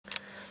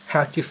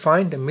how to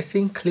find the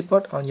missing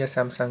clipboard on your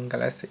Samsung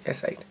Galaxy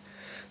S8.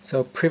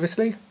 So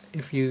previously,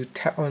 if you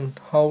tap on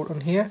hold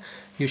on here,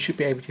 you should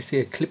be able to see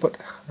a clipboard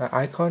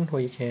icon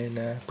where you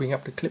can bring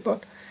up the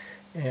clipboard.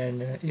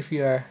 And if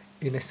you are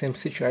in the same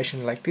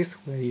situation like this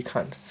where you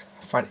can't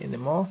find it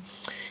anymore,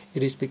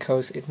 it is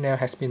because it now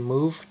has been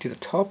moved to the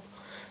top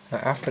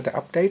after the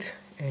update.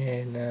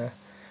 And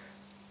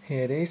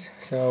here it is.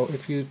 So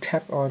if you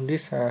tap on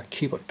this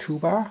keyboard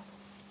toolbar,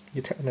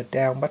 you tap on the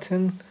down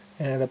button,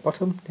 and at the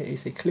bottom there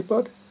is a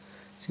clipboard,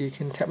 so you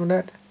can tap on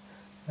that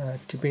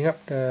to bring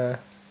up the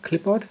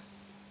clipboard.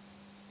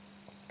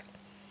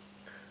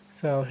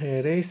 So here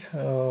it is.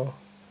 So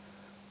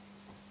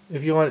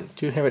if you want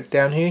to have it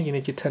down here, you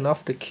need to turn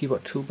off the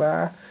keyboard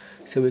toolbar.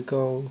 So we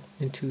go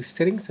into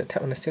settings, so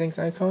tap on the settings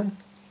icon,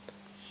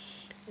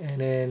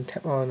 and then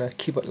tap on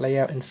keyboard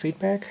layout and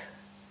feedback.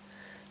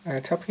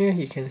 At the top here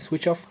you can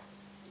switch off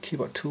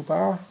keyboard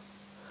toolbar,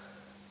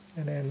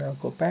 and then I'll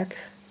go back.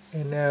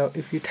 And now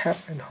if you tap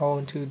and hold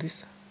into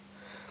this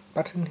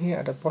button here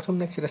at the bottom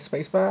next to the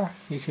spacebar,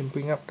 you can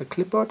bring up the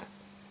clipboard.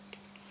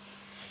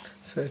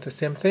 So it's the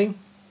same thing.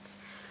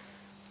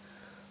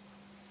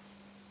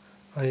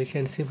 Or you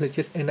can simply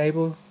just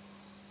enable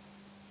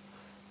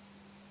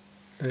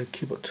the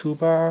keyboard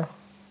toolbar,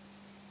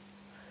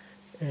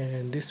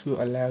 and this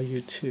will allow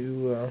you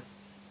to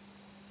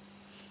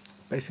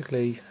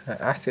basically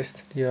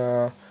access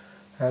your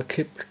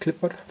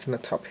clipboard from the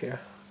top here.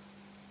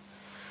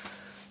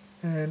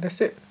 And that's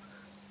it.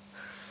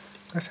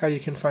 That's how you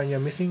can find your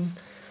missing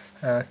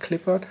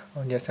clipboard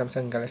on your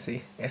Samsung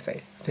Galaxy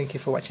S8. Thank you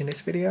for watching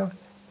this video.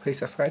 Please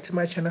subscribe to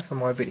my channel for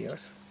more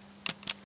videos.